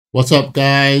What's up,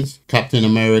 guys? Captain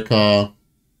America,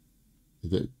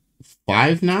 is it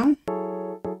 5 now?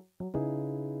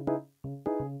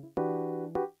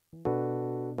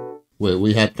 Wait,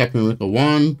 we had Captain America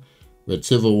 1, we had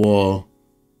Civil War.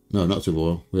 No, not Civil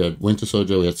War. We had Winter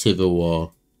Soldier, we had Civil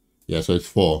War. Yeah, so it's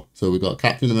 4. So we got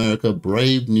Captain America,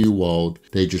 Brave New World.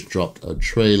 They just dropped a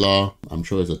trailer. I'm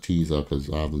sure it's a teaser because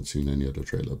I haven't seen any other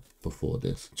trailer before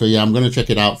this. So yeah, I'm going to check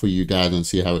it out for you guys and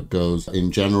see how it goes.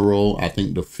 In general, I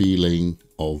think the feeling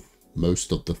of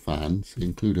most of the fans,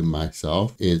 including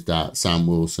myself, is that Sam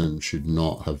Wilson should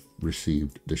not have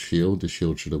received the shield. The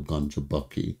shield should have gone to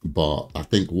Bucky. But I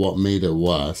think what made it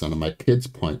worse, and my kids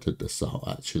pointed this out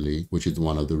actually, which is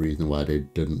one of the reasons why they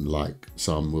didn't like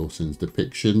Sam Wilson's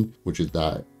depiction, which is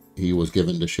that he was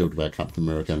given the shield by Captain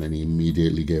America and then he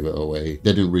immediately gave it away.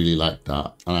 They didn't really like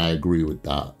that, and I agree with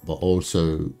that. But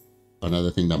also,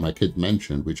 another thing that my kid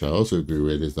mentioned, which I also agree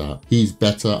with, is that he's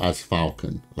better as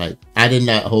Falcon. Like, adding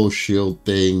that whole shield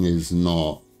thing is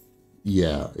not,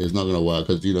 yeah, it's not gonna work,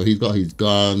 because, you know, he's got his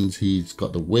guns, he's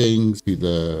got the wings, he's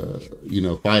a, you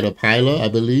know, fighter pilot, I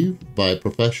believe, by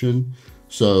profession.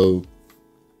 So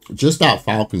just that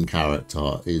Falcon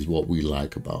character is what we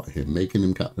like about him. Making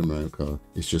him Captain America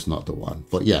is just not the one.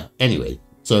 But yeah, anyway,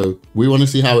 so we want to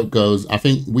see how it goes. I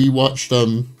think we watched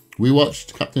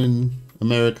Captain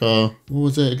America, what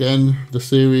was it again? The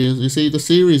series. You see, the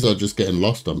series are just getting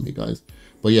lost on me, guys.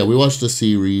 But yeah, we watched the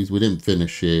series. We didn't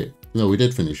finish it. No, we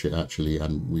did finish it actually,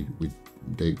 and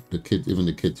even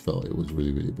the kids felt it was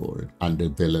really, really boring. And the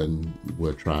villain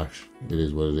were trash. It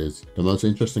is what it is. The most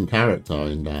interesting character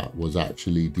in that was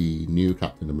actually the new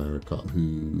Captain America,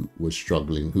 who was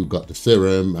struggling, who got the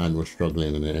serum and was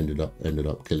struggling, and it ended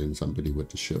up killing somebody with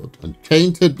the shield and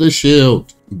tainted the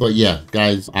shield. But yeah,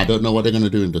 guys, I don't know what they're gonna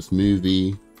do in this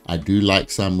movie. I do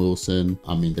like Sam Wilson.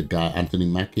 I mean, the guy, Anthony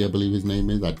Mackie, I believe his name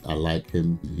is. I like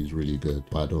him. He's really good.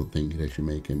 But I don't think they should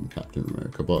make him Captain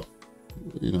America. But,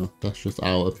 you know, that's just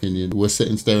our opinion. We're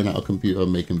sitting staring at a computer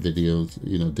making videos.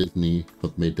 You know, Disney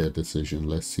have made their decision.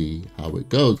 Let's see how it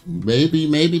goes. Maybe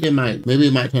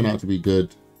it might turn out to be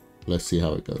good. Let's see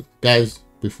how it goes. Guys,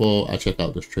 before I check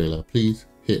out this trailer, please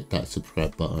hit that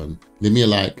subscribe button. Leave me a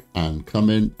like and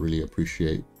comment. Really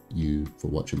appreciate you for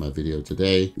watching my video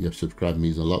today. Your subscribe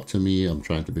means a lot to me. I'm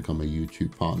trying to become a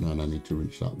YouTube partner and I need to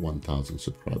reach that 1,000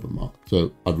 subscriber mark.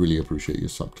 So I'd really appreciate your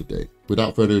sub today.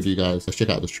 Without further ado, guys, let's check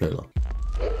out this trailer.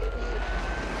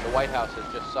 The White House has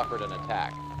just suffered an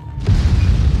attack.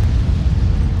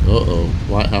 Uh-oh,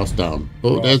 White House down.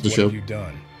 Oh, Ross, there's the show. What have you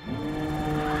done?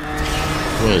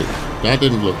 Wait, that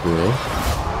didn't look real.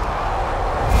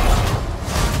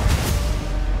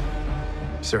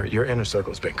 Sir, your inner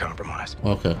circle's been compromised.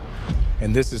 Okay.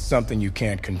 And this is something you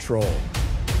can't control.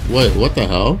 Wait, what the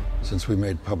hell? Since we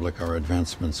made public our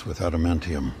advancements with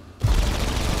adamantium,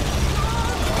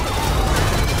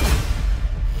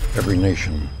 every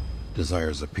nation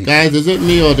desires a piece. Guys, is it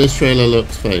me or this trailer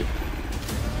looks fake?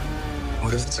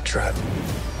 What if it's a trap?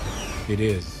 It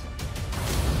is.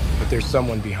 But there's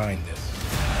someone behind this.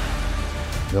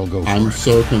 They'll go for I'm it.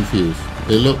 so confused.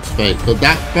 It looks fake, but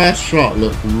that first shot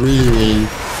looked really...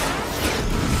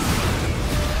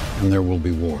 And there will be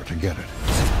war to get it.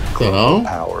 The hell?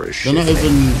 Power is They're not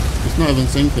even, it's not even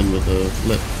syncing with the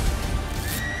flip.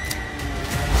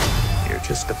 You're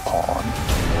just a pawn.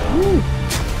 Woo.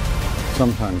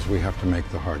 Sometimes we have to make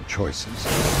the hard choices.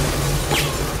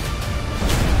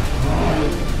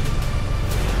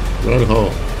 Red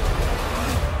hole.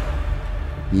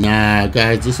 Nah,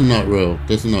 guys, this is not real.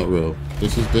 This is not real.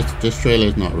 This trailer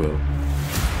is not real.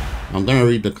 I'm gonna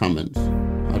read the comments.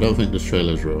 I don't think this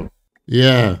trailer is real.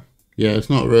 Yeah, it's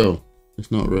not real. It's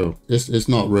not real. It's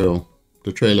not real.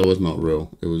 The trailer was not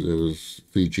real. It was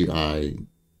CGI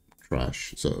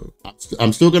trash. So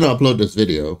I'm still gonna upload this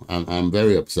video. I'm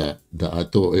very upset that I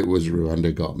thought it was real and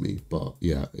they got me. But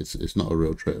yeah, it's not a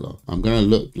real trailer. I'm gonna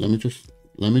look. Let me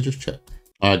just check.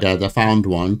 All right, guys, I found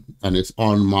one, and it's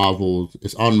on Marvel's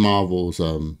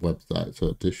website,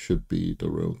 so this should be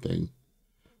the real thing.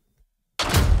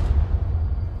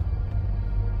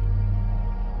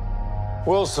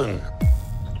 Wilson!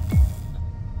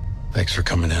 Thanks for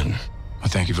coming in. Well,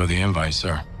 thank you for the invite,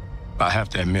 sir. I have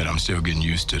to admit, I'm still getting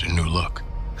used to the new look.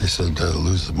 They said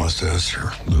lose the mustache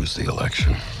or lose the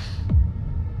election.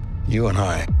 You and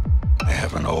I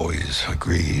haven't always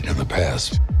agreed in the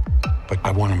past. But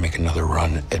I want to make another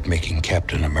run at making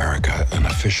Captain America an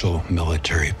official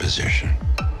military position.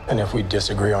 And if we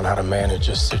disagree on how to manage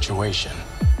a situation,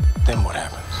 then what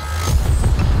happens?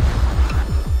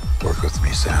 Work with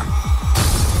me, Sam.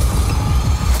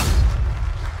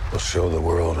 We'll show the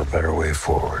world a better way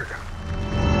forward.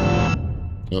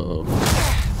 Uh-oh.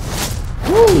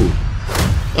 Woo! Woo!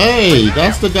 Hey,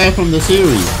 that's the guy from the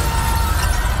series.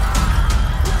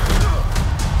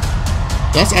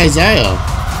 That's Isaiah.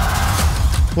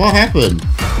 What happened?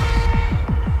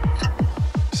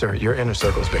 Sir, your inner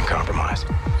circle's been compromised.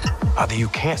 Either you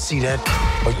can't see that,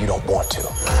 or you don't want to.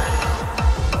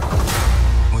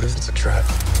 What if it's a trap?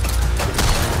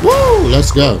 Woo!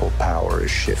 Let's go. Global power is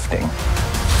shifting.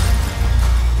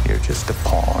 You're just a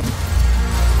pawn.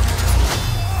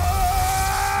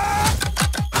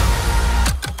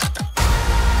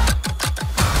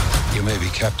 You may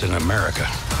be Captain America,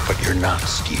 but you're not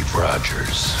Steve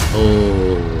Rogers.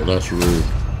 Oh, that's rude.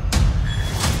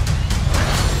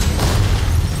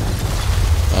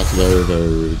 That's very, very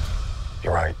rude.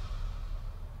 You're right.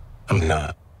 I'm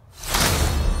not.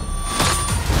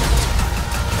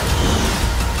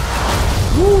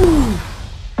 Woo!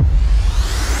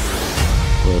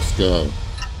 Let's go.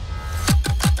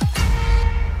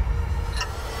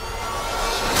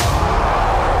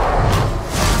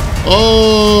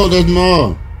 Oh, there's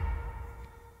more.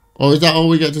 Oh, is that all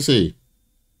we get to see?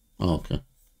 Oh, okay.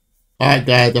 Alright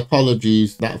guys,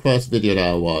 apologies. That first video that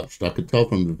I watched, I could tell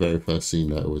from the very first scene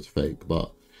that it was fake,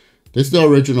 but this is the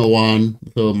original one.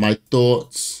 So my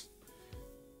thoughts,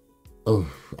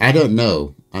 oh, I don't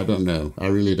know. I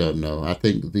really don't know. I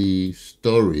think the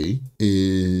story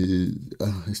is,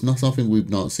 it's not something we've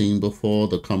not seen before.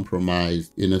 The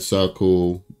compromise, inner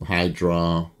circle,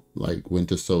 Hydra, like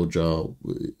Winter Soldier,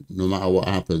 no matter what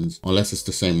happens, unless it's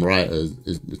the same writers,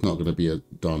 it's not going to be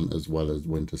done as well as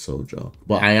Winter Soldier.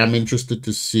 But I am interested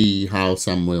to see how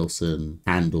Sam Wilson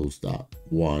handles that,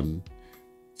 one.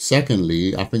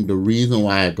 Secondly, I think the reason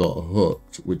why I got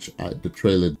hooked, the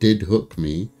trailer did hook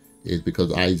me, is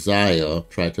because Isaiah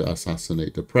tried to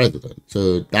assassinate the president.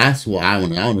 So that's what I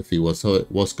want to see.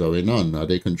 What's going on? Are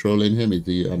they controlling him? Is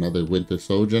he another Winter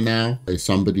Soldier now? Is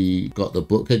somebody got the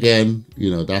book again?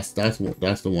 You know, that's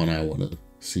the one I want to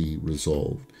see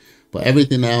resolved. But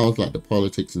everything else, like the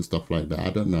politics and stuff like that, I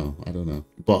don't know.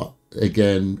 But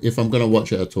again, if I'm gonna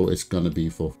watch it at all, it's gonna be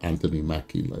for Anthony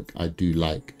Mackie. Like, I do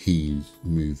like his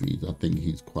movies. I think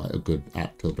he's quite a good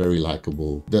actor, very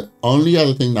likable. The only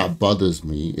other thing that bothers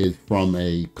me is from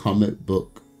a comic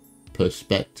book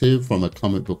perspective, from a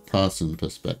comic book person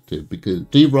perspective, because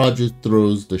Steve Rogers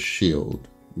throws the shield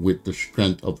with the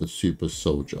strength of the super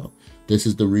soldier. This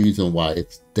is the reason why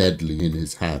it's deadly in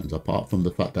his hands, apart from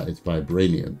the fact that it's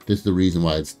vibranium. This is the reason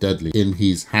why it's deadly in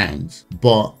his hands.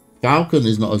 But Falcon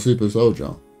is not a super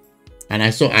soldier. And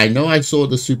I know I saw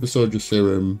the super soldier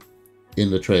serum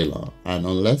in the trailer. And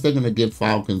unless they're going to give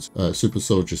Falcon super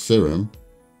soldier serum,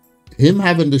 him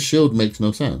having the shield makes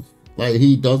no sense. Like,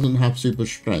 he doesn't have super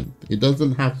strength. It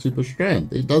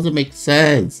doesn't make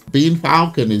sense. Being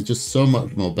Falcon is just so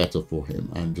much more better for him.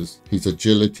 And just his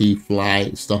agility,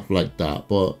 flight, stuff like that.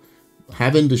 But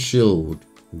having the shield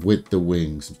with the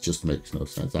wings just makes no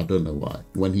sense. I don't know why.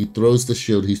 When he throws the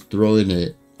shield, he's throwing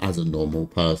it as a normal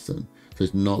person. So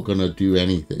it's not going to do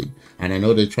anything. And I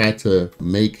know they tried to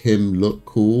make him look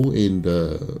cool in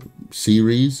the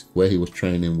series where he was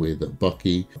training with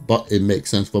Bucky, but it makes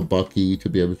sense for Bucky to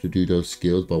be able to do those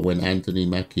skills. But when Anthony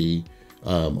Mackie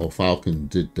or Falcon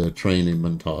did the training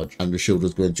montage and the shield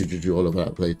was going all over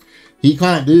that place, he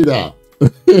can't do that.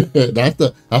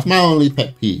 That's my only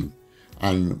pet peeve,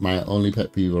 and my only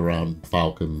pet peeve around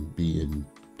Falcon being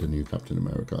the new Captain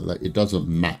America. Like, it doesn't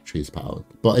match his powers.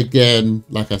 But again,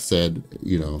 like I said,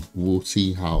 you know, we'll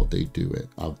see how they do it.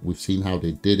 We've seen how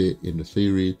they did it in the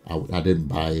series. I didn't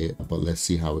buy it, but let's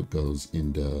see how it goes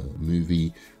in the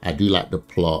movie. I do like the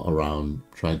plot around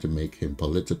trying to make him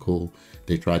political.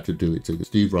 They tried to do it to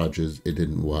Steve Rogers. It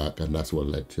didn't work, and that's what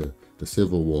led to the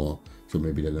Civil War. So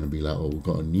maybe they're going to be like, oh, we've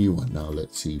got a new one now.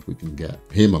 Let's see if we can get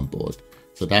him on board.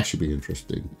 So that should be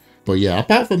interesting. But yeah,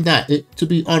 apart from that, to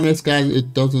be honest, guys,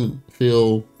 it doesn't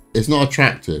feel, it's not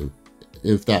attractive,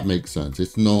 if that makes sense.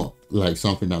 It's not like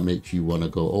something that makes you want to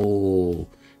go, oh,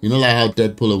 you know, like how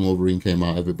Deadpool and Wolverine came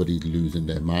out, everybody's losing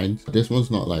their minds. This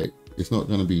one's not like, it's not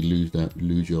going to be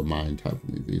lose your mind type of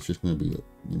movie. It's just going to be,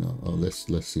 you know, oh, let's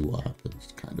see what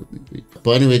happens kind of movie.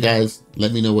 But anyway, guys,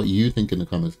 let me know what you think in the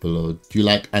comments below. Do you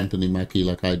like Anthony Mackie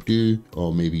like I do?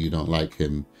 Or maybe you don't like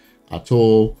him at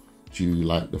all? Do you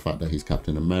like the fact that he's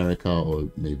Captain America,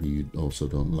 or maybe you also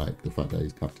don't like the fact that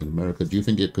he's Captain America? Do you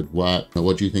think it could work? Now,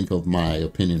 what do you think of my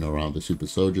opinion around the super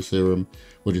soldier serum?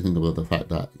 What do you think about the fact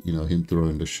that, you know, him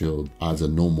throwing the shield as a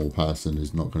normal person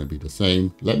is not going to be the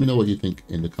same? Let me know what you think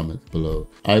in the comments below.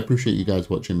 I appreciate you guys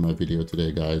watching my video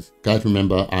today, guys. Guys,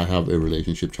 remember, I have a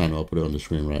relationship channel. I'll put it on the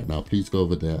screen right now. Please go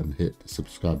over there and hit the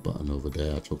subscribe button over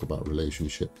there. I talk about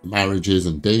relationships, marriages,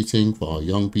 and dating for our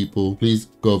young people. Please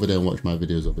go over there and watch my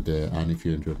videos over there. there. And if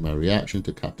you enjoyed my reaction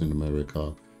to Captain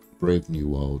America Brave New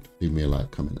World, leave me a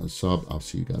like, comment, and sub. I'll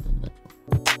see you guys in the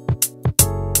next one.